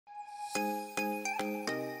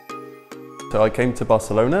So I came to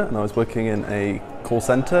Barcelona and I was working in a call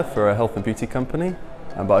centre for a health and beauty company,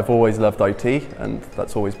 but I've always loved IT and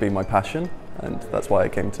that's always been my passion, and that's why I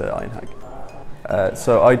came to Ironhack.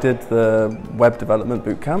 So I did the Web Development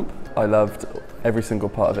Bootcamp. I loved every single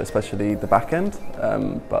part of it, especially the back end,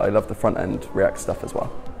 but I loved the front end React stuff as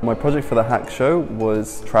well. My project for the hack show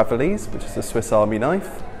was Traveleez, which is a Swiss Army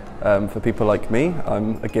knife. For people like me,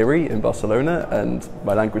 I'm a guiri in Barcelona and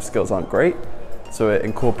my language skills aren't great. So it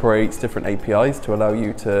incorporates different APIs to allow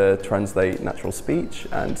you to translate natural speech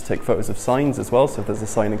and take photos of signs as well. So if there's a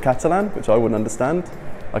sign in Catalan, which I wouldn't understand,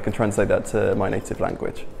 I can translate that to my native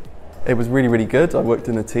language. It was really, really good. I worked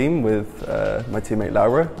in a team with my teammate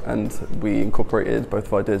Laura, and we incorporated both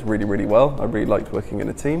of our ideas really, really well. I really liked working in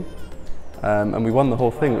a team. And we won the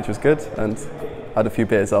whole thing, which was good, and had a few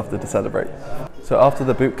beers after to celebrate. So after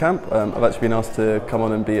the bootcamp, I've actually been asked to come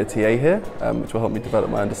on and be a TA here, which will help me develop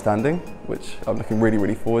my understanding, which I'm looking really,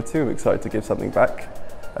 really forward to. I'm excited to give something back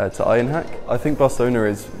to Ironhack. I think Barcelona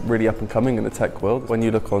is really up and coming in the tech world. When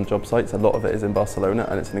you look on job sites, a lot of it is in Barcelona,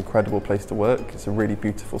 and it's an incredible place to work. It's a really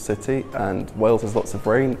beautiful city, and Wales has lots of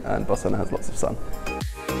rain, and Barcelona has lots of sun.